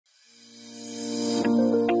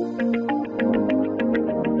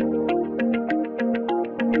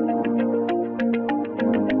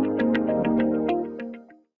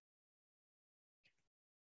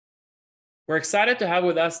We're excited to have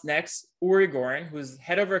with us next Uri Goren, who's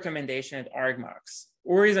head of recommendation at Argmax.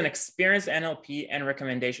 Uri is an experienced NLP and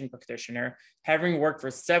recommendation practitioner, having worked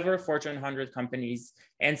for several Fortune 100 companies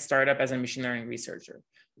and startup as a machine learning researcher.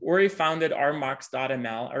 Uri founded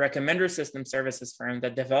Argmax.ml, a recommender system services firm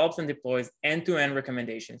that develops and deploys end-to-end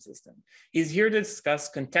recommendation system. He's here to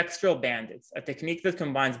discuss contextual bandits, a technique that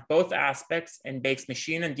combines both aspects and bakes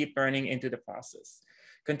machine and deep learning into the process.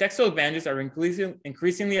 Contextual bandits are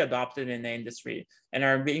increasingly adopted in the industry and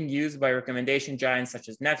are being used by recommendation giants such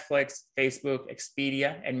as Netflix, Facebook,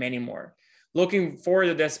 Expedia, and many more. Looking forward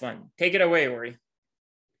to this one. Take it away, Uri.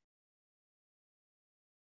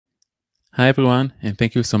 Hi, everyone, and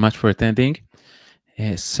thank you so much for attending.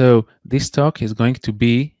 So this talk is going to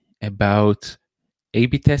be about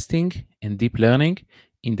A/B testing and deep learning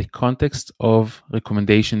in the context of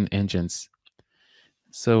recommendation engines.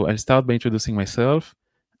 So I'll start by introducing myself.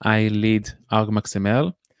 I lead Argmax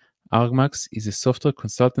ML. Argmax is a software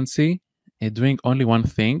consultancy doing only one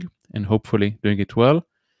thing, and hopefully doing it well.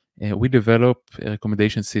 We develop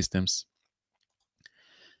recommendation systems.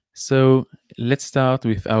 So let's start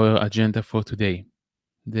with our agenda for today.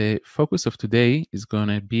 The focus of today is going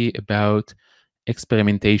to be about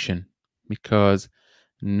experimentation, because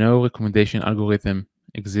no recommendation algorithm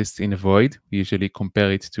exists in a void. We usually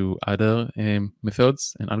compare it to other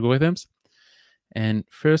methods and algorithms. And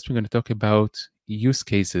first, we're going to talk about use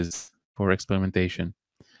cases for experimentation.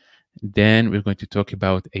 Then we're going to talk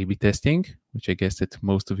about A/B testing, which I guess that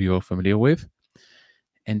most of you are familiar with.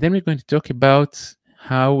 And then we're going to talk about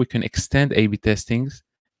how we can extend A/B testing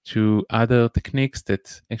to other techniques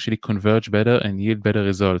that actually converge better and yield better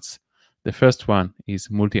results. The first one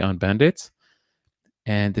is multi-armed bandits,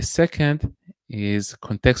 and the second is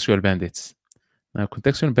contextual bandits. Now,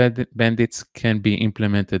 contextual bandits can be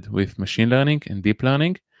implemented with machine learning and deep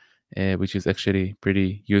learning, which is actually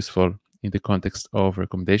pretty useful in the context of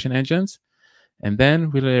recommendation engines. And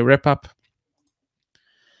then we'll wrap up.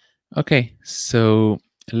 Okay, so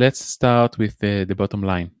let's start with the bottom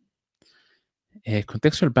line.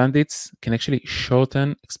 Contextual bandits can actually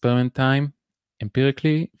shorten experiment time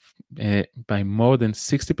empirically by more than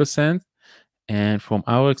 60%. And from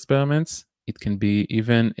our experiments, it can be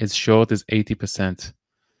even as short as 80%.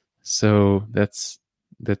 So that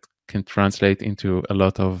can translate into a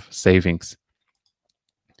lot of savings.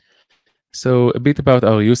 So a bit about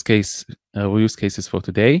our use cases for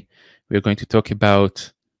today. We're going to talk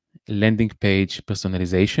about landing page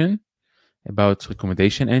personalization, about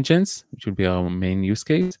recommendation engines, which will be our main use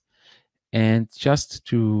case. And just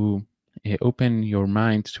to open your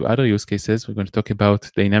mind to other use cases, we're going to talk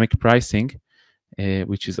about dynamic pricing,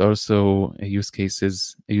 which is also a use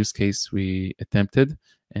case we attempted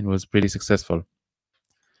and was pretty successful.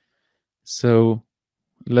 So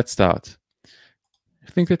let's start.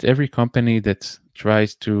 I think that every company that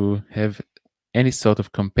tries to have any sort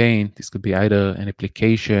of campaign, this could be either an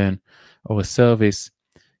application or a service,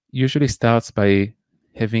 usually starts by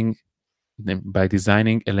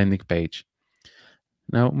designing a landing page.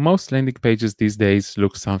 Now, most landing pages these days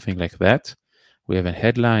look something like that. We have a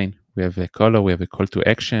headline, we have a color, we have a call to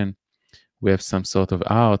action, we have some sort of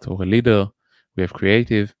art or a leader, we have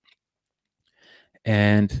creative.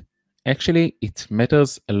 And actually, it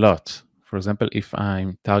matters a lot. For example, if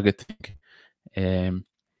I'm targeting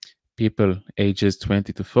people ages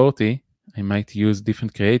 20 to 40, I might use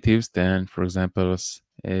different creatives than, for example,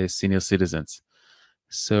 senior citizens.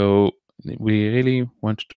 So we really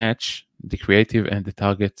want to match the creative and the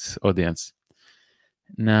target audience.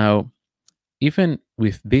 Now, even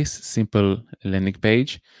with this simple landing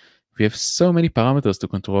page, we have so many parameters to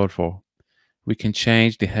control for. We can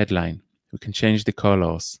change the headline, we can change the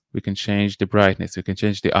colors, we can change the brightness, we can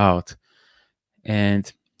change the art.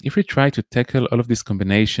 And if we try to tackle all of these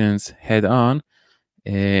combinations head on,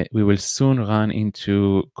 we will soon run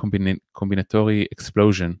into combinatory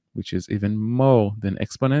explosion, which is even more than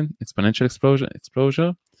exponential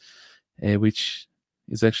exposure, which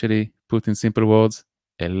is actually, put in simple words,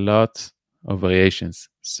 a lot of variations.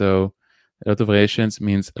 So a lot of variations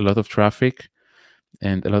means a lot of traffic,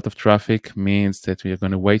 and a lot of traffic means that we are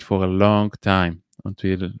going to wait for a long time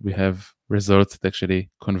until we have results that actually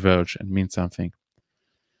converge and mean something.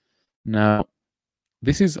 Now,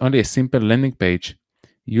 this is only a simple landing page.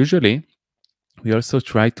 Usually, we also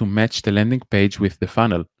try to match the landing page with the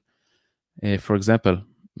funnel. For example,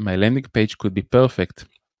 my landing page could be perfect.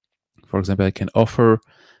 For example, I can offer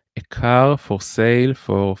a car for sale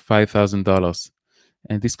for $5,000.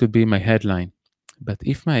 And this could be my headline. But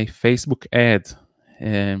if my Facebook ad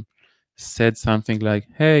said something like,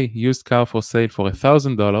 hey, used car for sale for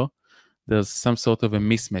 $1,000, there's some sort of a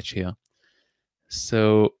mismatch here.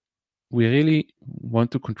 So we really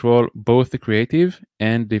want to control both the creative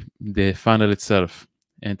and the funnel itself,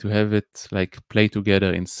 and to have it like play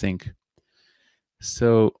together in sync.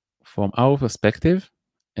 So from our perspective,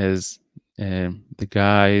 as the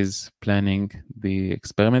guys planning the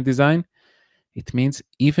experiment design, it means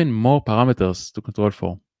even more parameters to control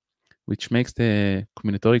for, which makes the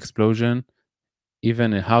combinatorial explosion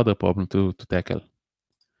even a harder problem to tackle.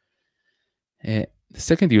 The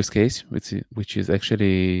second use case, which is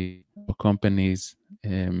actually our company's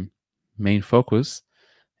main focus,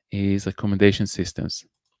 is recommendation systems.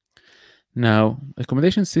 Now,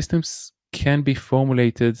 recommendation systems can be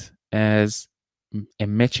formulated as a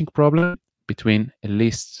matching problem between a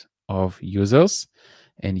list of users,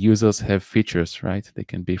 and users have features, right? They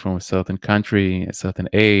can be from a certain country, a certain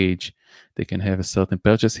age, they can have a certain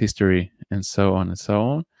purchase history, and so on and so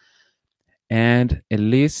on. And a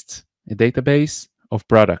list, a database of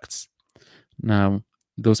products. Now,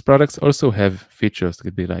 those products also have features. It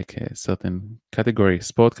could be like a certain category,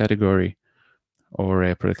 sport category,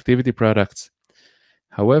 or productivity products.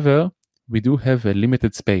 However, we do have a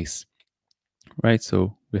limited space, right?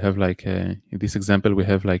 So we have like, in this example, we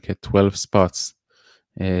have like 12 spots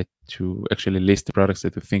to actually list the products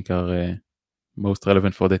that we think are most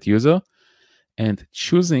relevant for that user. And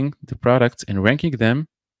choosing the products and ranking them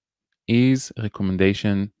is a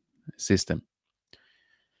recommendation system.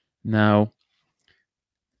 Now,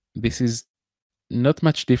 this is not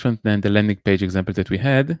much different than the landing page example that we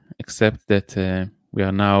had, except that we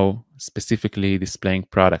are now specifically displaying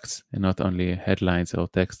products and not only headlines or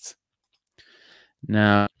texts.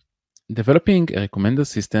 Now, developing a recommender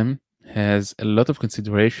system has a lot of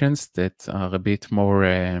considerations that are a bit more,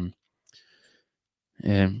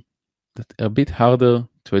 that are a bit harder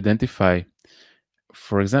to identify.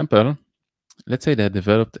 For example, let's say they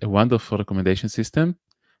developed a wonderful recommendation system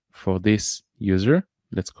for this user.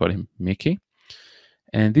 Let's call him Mickey.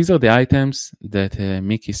 And these are the items that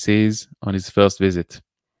Mickey sees on his first visit.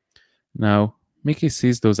 Now, Mickey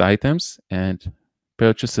sees those items and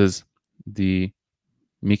purchases the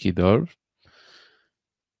Mickey doll.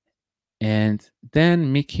 And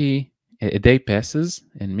then a day passes,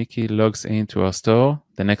 and Mickey logs into our store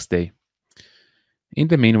the next day. In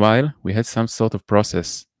the meanwhile, we had some sort of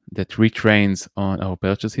process that retrains on our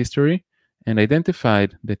purchase history and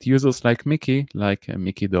identified that users like Mickey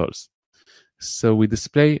dolls. So we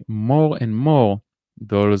display more and more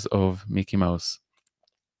dolls of Mickey Mouse.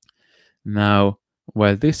 Now,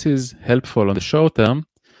 while this is helpful on the short term,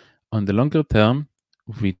 on the longer term,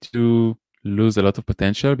 we do lose a lot of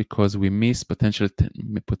potential because we miss potential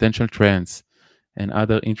trends and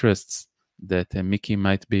other interests that Mickey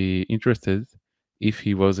might be interested if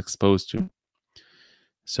he was exposed to.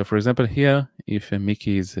 So for example, here, if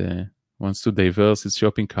Mickey wants to diverse his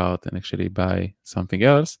shopping cart and actually buy something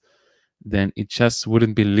else, then it just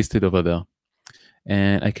wouldn't be listed over there.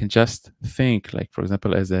 And I can just think, like, for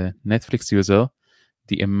example, as a Netflix user,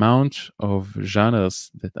 the amount of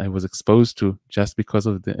genres that I was exposed to just because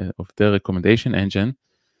of their recommendation engine,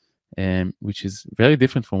 which is very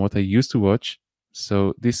different from what I used to watch.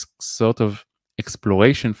 So this sort of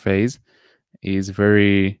exploration phase is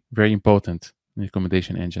very, very important in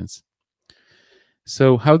recommendation engines.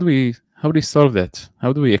 So how do we solve that?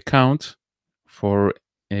 How do we account for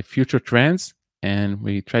future trends, and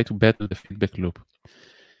we try to better the feedback loop?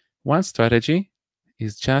 One strategy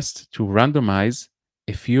is just to randomize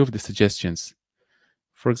a few of the suggestions.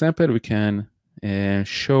 For example, we can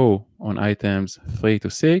show on items 3 to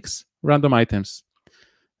 6 random items.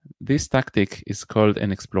 This tactic is called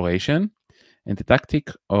an exploration, and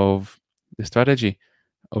the strategy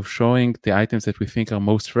of showing the items that we think are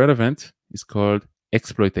most relevant is called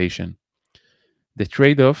exploitation. The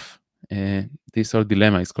trade-off, this whole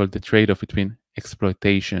dilemma is called the trade-off between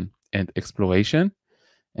exploitation and exploration,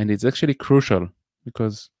 and it's actually crucial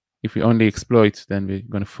because if we only exploit, then we're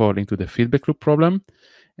going to fall into the feedback loop problem,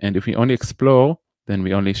 and if we only explore, then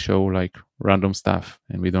we only show like random stuff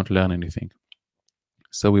and we don't learn anything.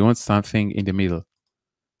 So we want something in the middle.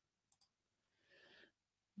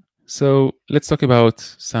 So let's talk about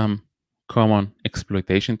some common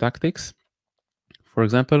exploitation tactics. For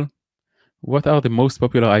example, what are the most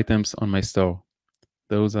popular items on my store?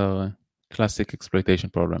 Those are a classic exploitation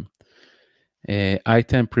problem.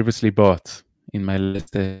 Item previously bought in my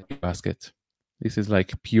last basket. This is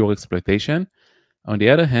like pure exploitation. On the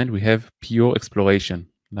other hand, we have pure exploration,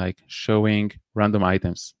 like showing random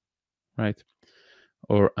items, right?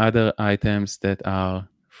 Or other items that are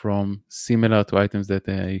from similar to items that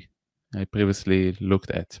I previously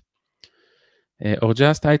looked at. Or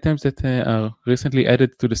just items that are recently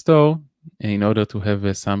added to the store in order to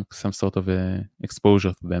have some sort of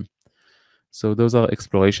exposure to them. So those are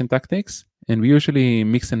exploration tactics, and we usually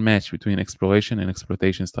mix and match between exploration and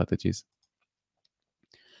exploitation strategies.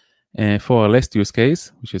 For our last use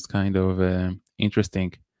case, which is kind of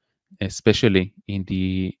interesting, especially in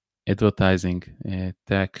the advertising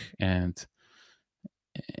tech and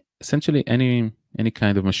essentially any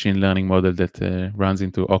kind of machine learning model that runs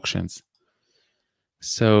into auctions.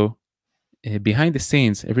 So behind the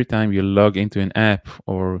scenes, every time you log into an app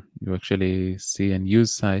or you actually see a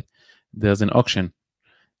news site, there's an auction.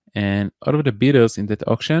 And all of the bidders in that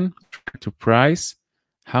auction try to price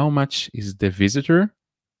how much is the visitor,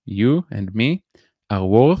 you and me, are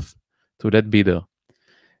worth to that bidder.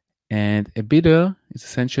 And a bidder is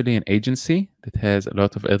essentially an agency that has a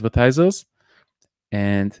lot of advertisers,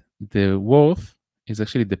 and the worth is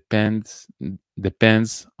actually depends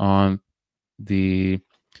on the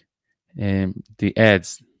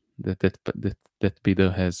ads that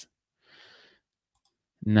bidder has.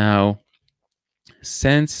 Now,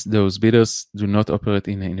 since those bidders do not operate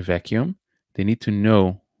in a vacuum, they need to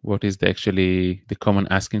know what is actually the common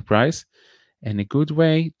asking price. And a good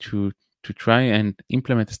way to try and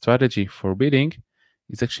implement a strategy for bidding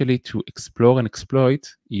is actually to explore and exploit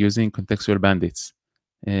using contextual bandits.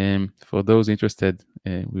 For those interested,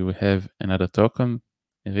 we will have another talk on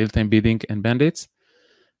real-time bidding and bandits.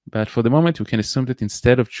 But for the moment, we can assume that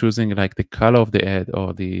instead of choosing like the color of the ad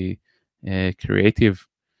or the creative,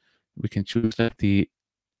 we can choose like the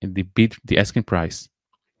asking price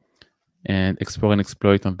and explore and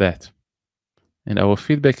exploit on that. And our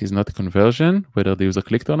feedback is not a conversion, whether the user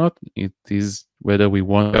clicked or not. It is whether we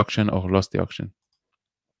won the auction or lost the auction.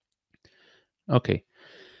 Okay,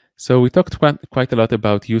 so we talked quite a lot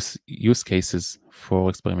about use cases for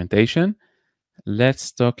experimentation.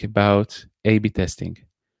 Let's talk about A/B testing.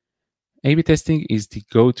 A/B testing is the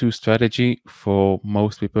go-to strategy for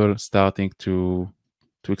most people starting to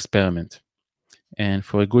experiment, and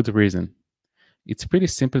for a good reason. It's pretty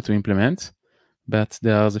simple to implement, but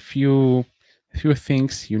there's a few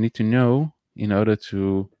things you need to know in order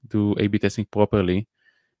to do A/B testing properly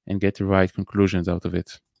and get the right conclusions out of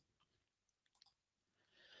it.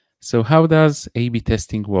 So how does A/B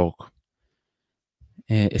testing work?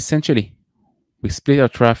 Essentially, we split our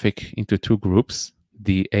traffic into two groups,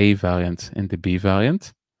 the A variant and the B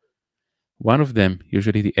variant. One of them,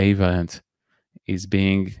 usually the A variant, is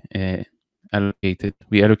being allocated.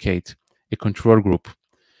 We allocate a control group,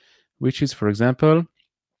 which is, for example,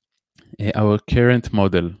 our current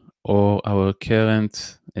model or our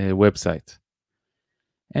current website.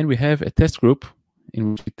 And we have a test group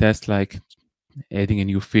in which we test like adding a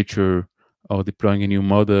new feature or deploying a new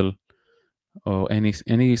model or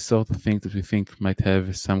any sort of thing that we think might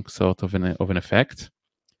have some sort of an effect.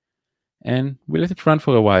 And we let it run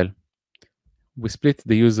for a while. We split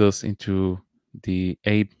the users into the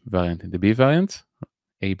A variant and the B variant,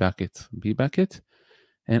 A bucket, B bucket.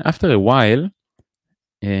 And after a while,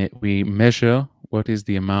 we measure what is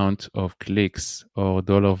the amount of clicks or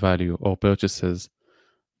dollar value or purchases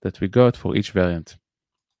that we got for each variant.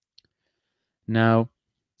 Now,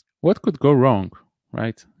 what could go wrong,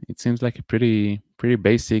 right? It seems like a pretty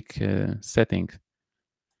basic setting.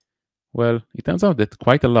 Well, it turns out that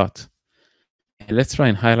quite a lot. Let's try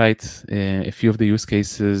and highlight a few of the use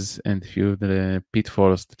cases and a few of the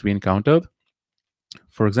pitfalls that we encountered.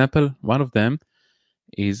 For example, one of them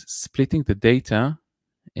is splitting the data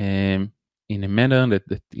in a manner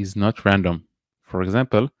that is not random. For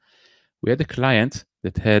example, we had a client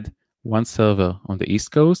that had one server on the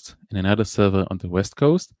East Coast and another server on the West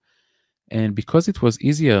Coast. And because it was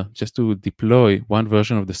easier just to deploy one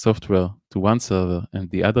version of the software to one server and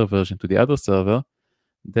the other version to the other server,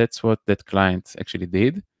 that's what that client actually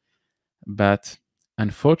did. But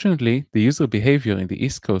unfortunately, the user behavior in the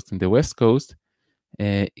East Coast and the West Coast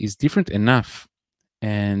is different enough.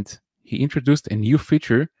 And he introduced a new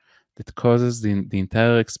feature that causes the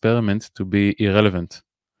entire experiment to be irrelevant.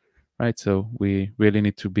 Right, so we really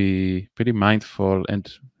need to be pretty mindful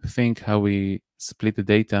and think how we split the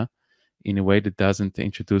data in a way that doesn't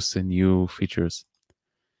introduce new features.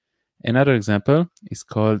 Another example is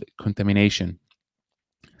called contamination.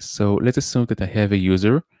 So let's assume that I have a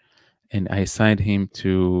user and I assigned him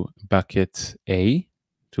to bucket A,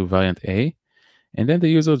 to variant A, and then the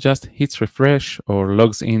user just hits refresh or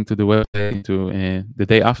logs into the website the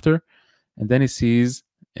day after, and then he sees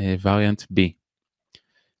variant B.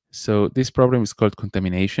 So this problem is called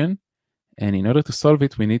contamination. And in order to solve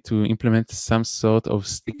it, we need to implement some sort of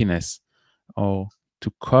stickiness or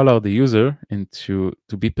to call out the user and to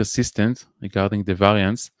be persistent regarding the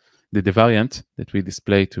variant that we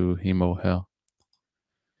display to him or her.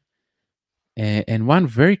 And one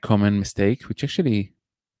very common mistake, which actually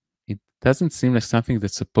doesn't seem like something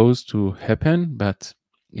that's supposed to happen, but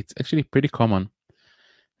it's actually pretty common.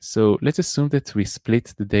 So let's assume that we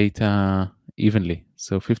split the data evenly.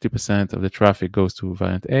 So 50% of the traffic goes to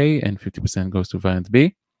variant A and 50% goes to variant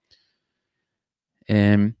B.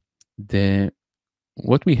 And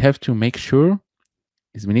what we have to make sure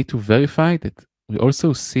is we need to verify that we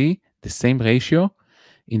also see the same ratio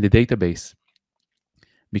in the database.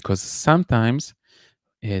 Because sometimes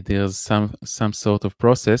there's some sort of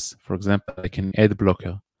process, for example, like an ad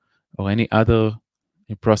blocker or any other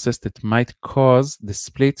process that might cause the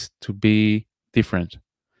split to be different.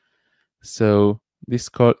 So this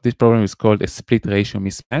problem is called a split ratio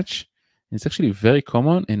mismatch. It's actually very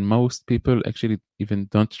common, and most people actually even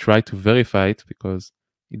don't try to verify it because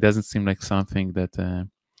it doesn't seem like something that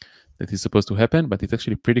that is supposed to happen, but it's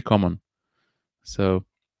actually pretty common. So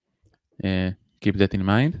keep that in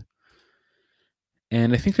mind.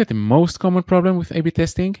 And I think that the most common problem with A/B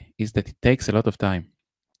testing is that it takes a lot of time.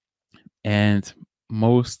 And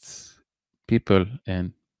most people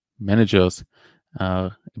and managers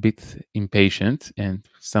are a bit impatient, and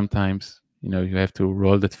sometimes you have to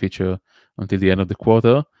roll that feature until the end of the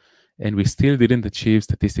quarter, and we still didn't achieve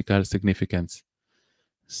statistical significance.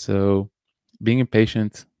 So being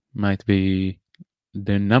impatient might be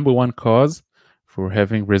the number one cause for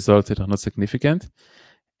having results that are not significant.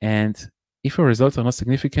 And if our results are not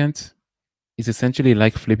significant, it's essentially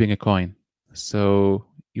like flipping a coin. So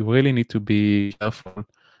you really need to be careful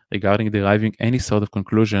regarding deriving any sort of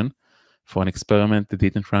conclusion for an experiment that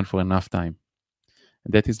didn't run for enough time.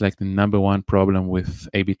 And that is like the number one problem with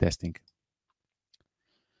A/B testing.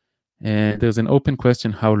 And there's an open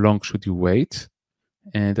question, how long should you wait?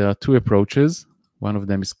 And there are two approaches. One of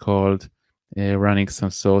them is called running some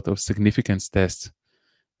sort of significance test.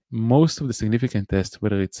 Most of the significant tests,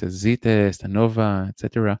 whether it's a z-test, ANOVA,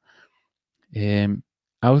 etc.,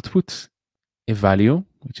 output a value,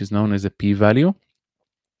 which is known as a p-value.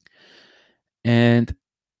 And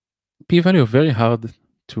p-value are very hard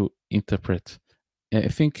to interpret. I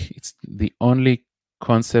think it's the only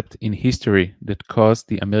concept in history that caused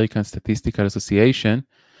the American Statistical Association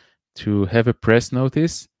to have a press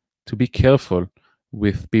notice to be careful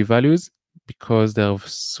with p-values because they're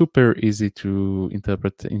super easy to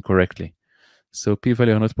interpret incorrectly. So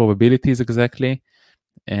p-value are not probabilities exactly,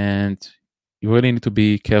 and you really need to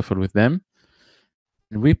be careful with them.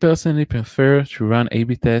 And we personally prefer to run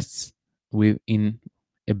A/B tests in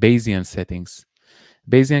a Bayesian settings.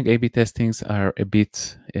 Bayesian A/B testings are a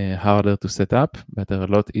bit harder to set up, but they're a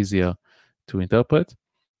lot easier to interpret.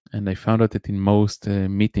 And I found out that in most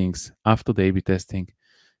meetings after the A/B testing,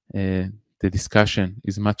 the discussion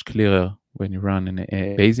is much clearer when you run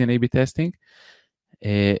a Bayesian A/B testing.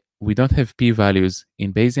 We don't have p-values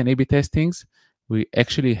in Bayesian A/B testings. We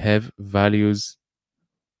actually have values,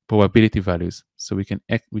 probability values. So we can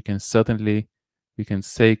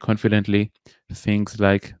say confidently things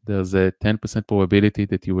like there's a 10% probability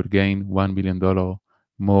that you will gain $1 million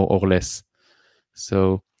more or less.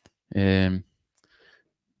 So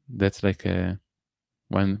that's like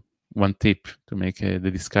one tip to make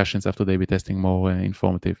the discussions after the A/B testing more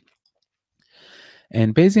informative.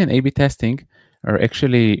 And Bayesian A/B testing are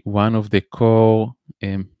actually one of the core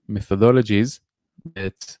methodologies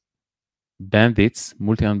that bandits,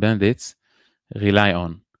 multi-armed bandits, rely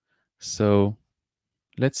on. So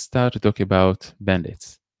let's start to talk about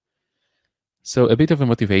bandits. So a bit of a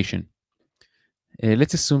motivation.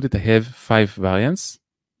 Let's assume that I have 5 variants,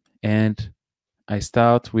 and I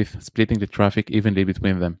start with splitting the traffic evenly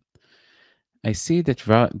between them. I see that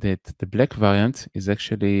the black variant is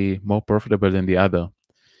actually more profitable than the other.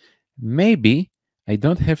 Maybe I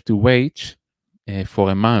don't have to wait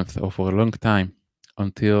for a month or for a long time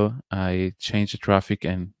until I change the traffic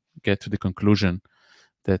and get to the conclusion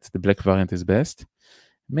that the black variant is best.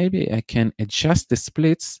 Maybe I can adjust the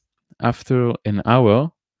splits after an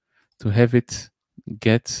hour to have it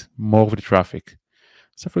get more of the traffic.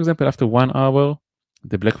 So for example, after 1 hour,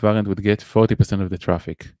 the black variant would get 40% of the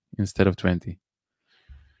traffic instead of 20.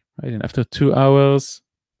 Right? And after 2 hours,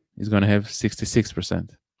 it's going to have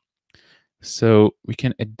 66%. So we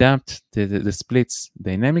can adapt the splits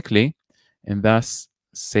dynamically and thus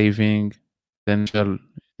saving potential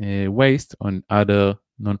waste on other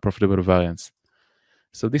non-profitable variants.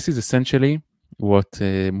 So this is essentially what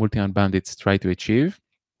multi-armed bandits try to achieve.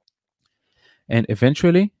 And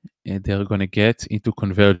eventually, they're going to get into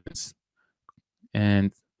convergence.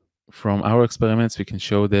 And from our experiments, we can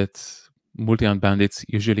show that multi-armed bandits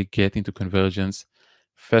usually get into convergence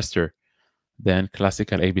faster than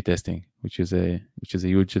classical A/B testing, which is a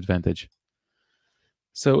huge advantage.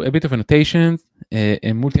 So a bit of a notation: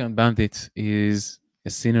 a multi-armed bandit is a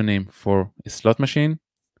synonym for a slot machine.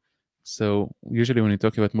 So usually when you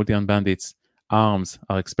talk about multi-armed bandits, arms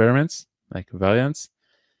are experiments, like variants.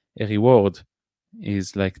 A reward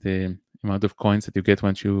is like the amount of coins that you get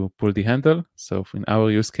once you pull the handle. So in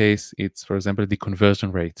our use case, it's, for example, the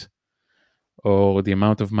conversion rate, or the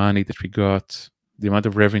amount of money that we got, the amount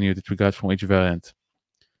of revenue that we got from each variant.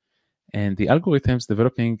 And the algorithms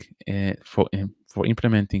developing for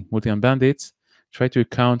implementing multi-armed bandits try to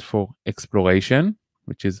account for exploration,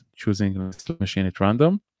 which is choosing a slot machine at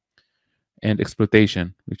random, and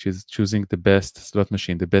exploitation, which is choosing the best slot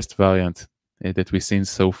machine, the best variant that we've seen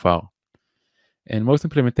so far. And most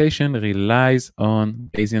implementation relies on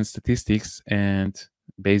Bayesian statistics and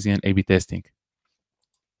Bayesian A/B testing.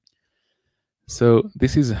 So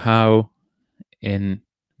this is how a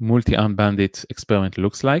multi-armed bandit experiment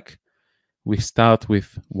looks like. We start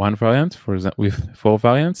with one variant, for example, with 4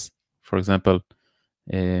 variants. For example,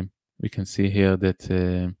 we can see here that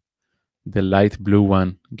the light blue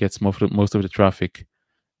one gets most of the traffic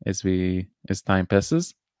as time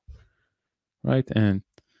passes, right? And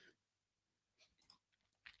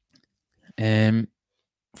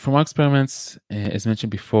from our experiments, as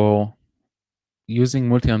mentioned before, using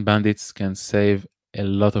multi-armed bandits can save a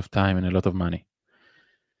lot of time and a lot of money.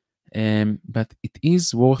 But it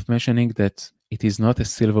is worth mentioning that it is not a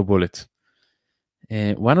silver bullet.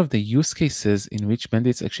 One of the use cases in which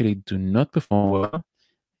bandits actually do not perform well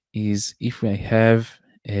is if we have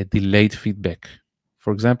a delayed feedback.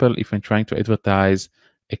 For example, if I'm trying to advertise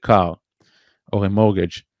a car or a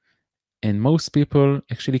mortgage, and most people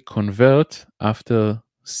actually convert after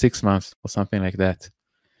 6 months or something like that,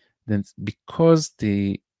 then because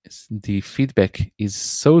the feedback is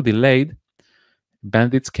so delayed,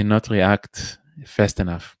 bandits cannot react fast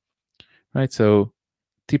enough, right? So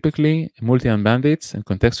typically, multi-armed bandits and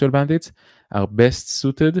contextual bandits are best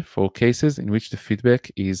suited for cases in which the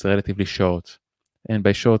feedback is relatively short. And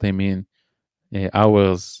by short, I mean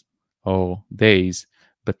hours or days,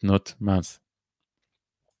 but not months.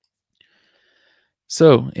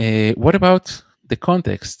 So what about the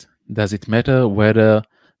context? Does it matter whether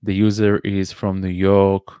the user is from New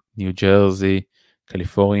York, New Jersey,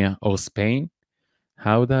 California, or Spain?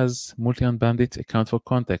 How does multi-armed bandit account for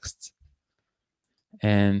contexts?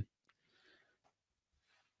 And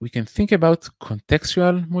we can think about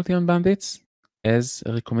contextual multi-armed bandits as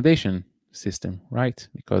a recommendation system, right?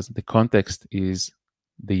 Because the context is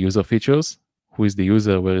the user features. Who is the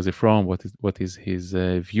user? Where is he from? What is his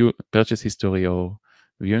purchase history or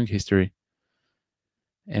viewing history?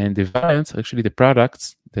 And the variants are actually the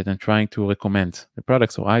products that I'm trying to recommend, the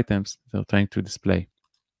products or items that I'm trying to display.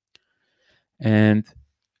 And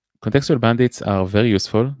contextual bandits are very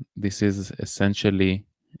useful. This is essentially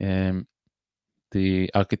the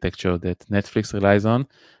architecture that Netflix relies on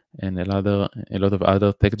and a lot of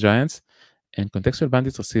other tech giants. And contextual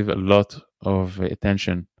bandits receive a lot of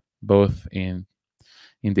attention, both in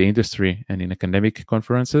the industry and in academic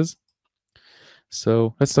conferences.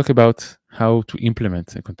 So let's talk about how to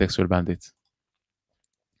implement a contextual bandit.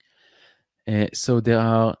 So there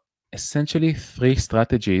are essentially 3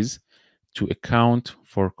 strategies to account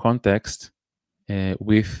for context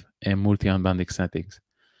with a multi-armed bandit settings.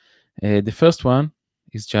 The first one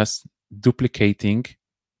is just duplicating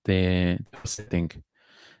the setting.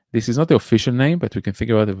 This is not the official name, but we can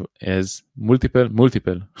think about it as multiple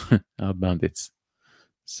bandits.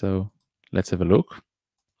 So let's have a look.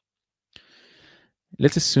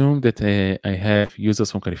 Let's assume that I have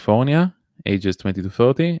users from California, ages 20 to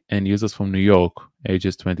 30, and users from New York,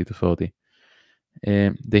 ages 20 to 30.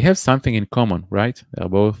 They have something in common, right? They are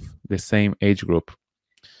both the same age group.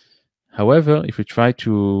 However, if we try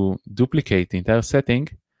to duplicate the entire setting,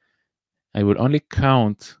 I will only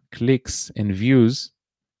count clicks and views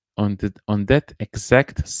on that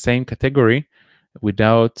exact same category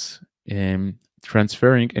without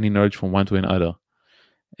transferring any knowledge from one to another.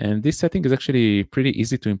 And this setting is actually pretty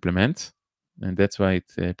easy to implement, and that's why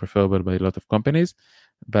it's preferable by a lot of companies.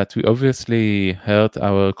 But we obviously hurt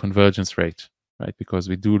our convergence rate, right? Because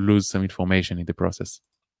we do lose some information in the process.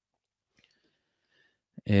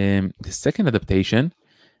 The second adaptation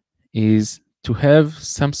is to have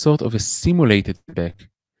some sort of a simulated feedback.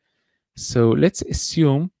 So let's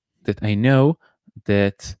assume that I know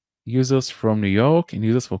that users from New York and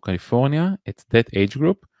users from California at that age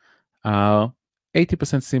group are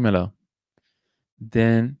 80% similar.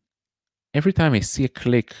 Then every time I see a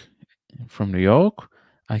click from New York,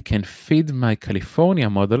 I can feed my California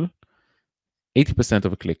model 80%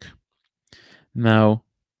 of a click. Now,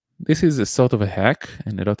 this is a sort of a hack,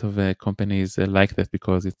 and a lot of companies like that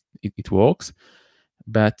because it works.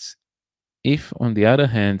 But If, on the other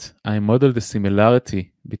hand, I model the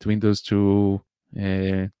similarity between those two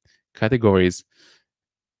categories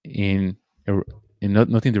in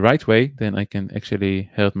not in the right way, then I can actually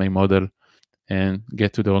hurt my model and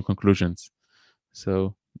get to the wrong conclusions.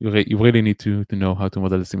 So you really need to know how to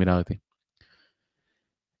model the similarity.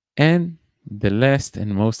 And the last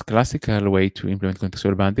and most classical way to implement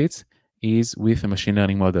contextual bandits is with a machine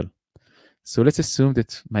learning model. So let's assume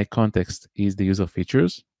that my context is the user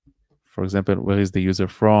features. For example, where is the user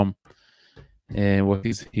from, and what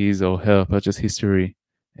is his or her purchase history,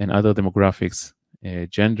 and other demographics,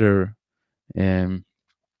 gender,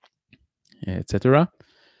 etc.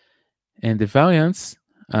 And the variants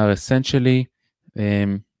are essentially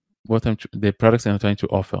the products I'm trying to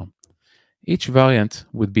offer. Each variant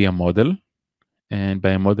would be a model, and by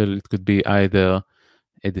a model, it could be either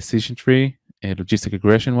a decision tree, a logistic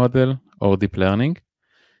regression model, or deep learning,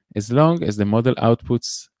 as long as the model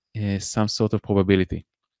outputs some sort of probability.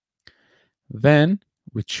 Then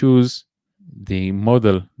we choose the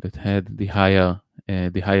model that had the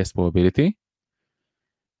highest probability,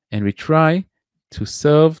 and we try to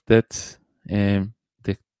serve that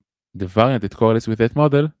the variant that correlates with that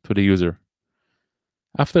model to the user.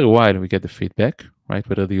 After a while, we get the feedback, right?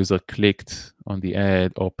 Whether the user clicked on the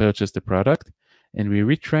ad or purchased the product, and we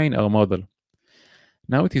retrain our model.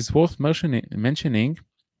 Now it is worth mentioning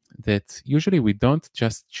that usually we don't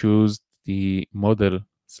just choose the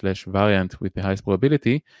model/variant with the highest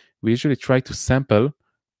probability. We usually try to sample,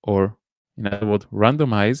 or in other words,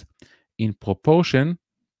 randomize in proportion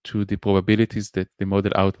to the probabilities that the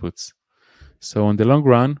model outputs. So in the long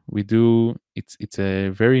run, it's a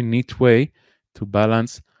very neat way to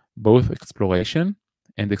balance both exploration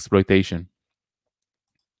and exploitation.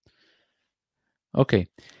 Okay,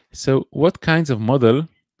 so what kinds of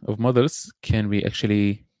models can we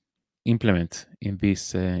actually implement in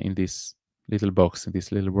this little box, in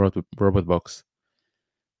this little robot box?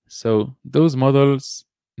 So those models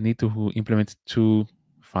need to implement two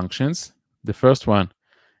functions. The first one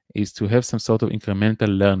is to have some sort of incremental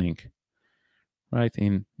learning. Right?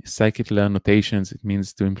 In scikit-learn notations, it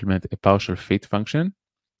means to implement a partial fit function.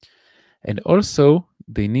 And also,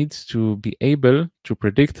 they need to be able to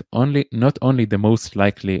predict not only the most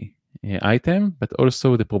likely item, but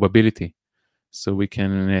also the probability. So we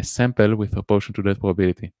can sample with proportion to that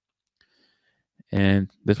probability.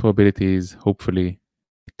 And that probability is hopefully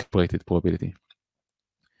a calibrated probability.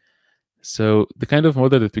 So the kind of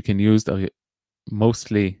model that we can use are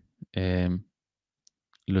mostly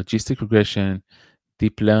logistic regression,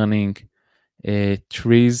 deep learning.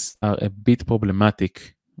 Trees are a bit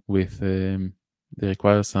problematic with they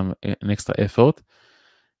require an extra effort,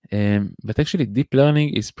 but actually deep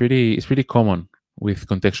learning is pretty common with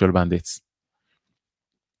contextual bandits.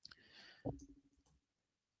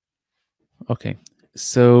 Okay,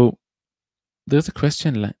 so there's a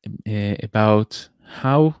question about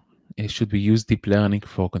how should we use deep learning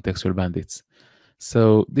for contextual bandits.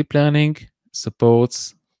 So deep learning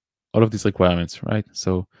supports all of these requirements, right?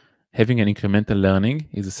 So having an incremental learning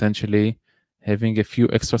is essentially having a few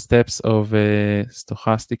extra steps of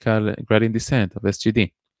stochastical gradient descent, of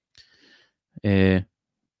SGD,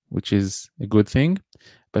 which is a good thing.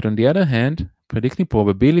 But on the other hand, predicting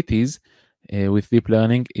probabilities with deep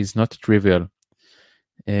learning is not trivial.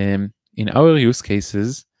 In our use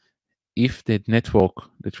cases, if the network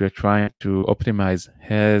that we're trying to optimize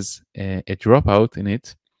has a dropout in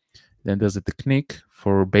it, then there's a technique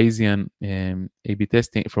for Bayesian A/B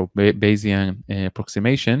testing, for Bayesian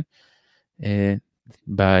approximation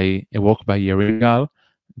by a work by Uri Goren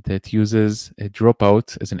that uses a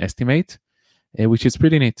dropout as an estimate, which is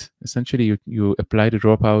pretty neat. Essentially, you apply the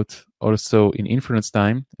dropout also in inference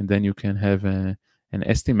time, and then you can have an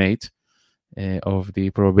estimate of the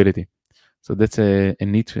probability. So that's a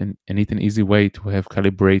neat and easy way to have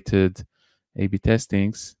calibrated A/B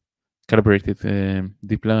testings, calibrated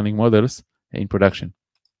deep learning models in production.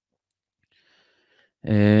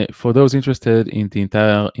 For those interested in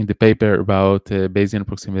the paper about Bayesian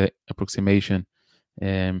approximation,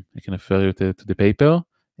 I can refer you to the paper.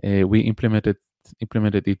 We implemented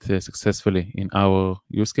it successfully in our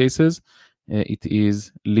use cases. It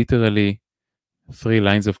is literally 3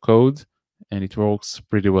 lines of code, and it works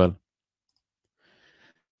pretty well.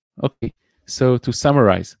 Okay, so to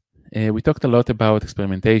summarize, we talked a lot about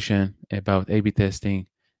experimentation, about A/B testing,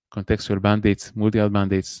 contextual bandits, multi-out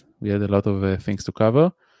bandits. We had a lot of things to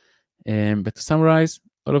cover. But to summarize,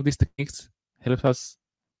 all of these techniques help us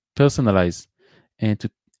personalize and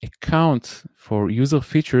to account for user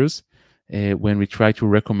features when we try to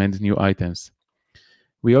recommend new items.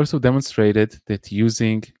 We also demonstrated that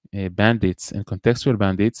using bandits and contextual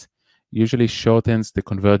bandits usually shortens the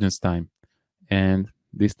convergence time. And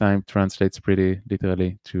this time translates pretty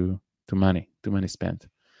literally to money spent.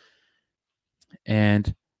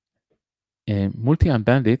 And multi-amp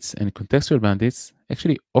bandits and contextual bandits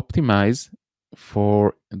actually optimize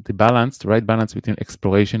for the right balance between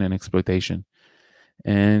exploration and exploitation.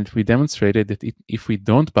 And we demonstrated that if we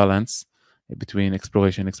don't balance between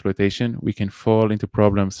exploration and exploitation, we can fall into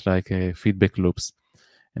problems like feedback loops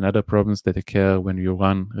and other problems that occur when you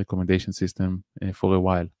run recommendation system for a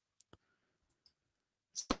while.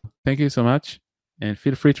 So, thank you so much, and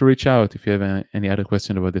feel free to reach out if you have any other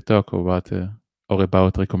question about the talk or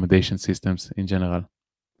about recommendation systems in general.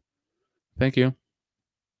 Thank you.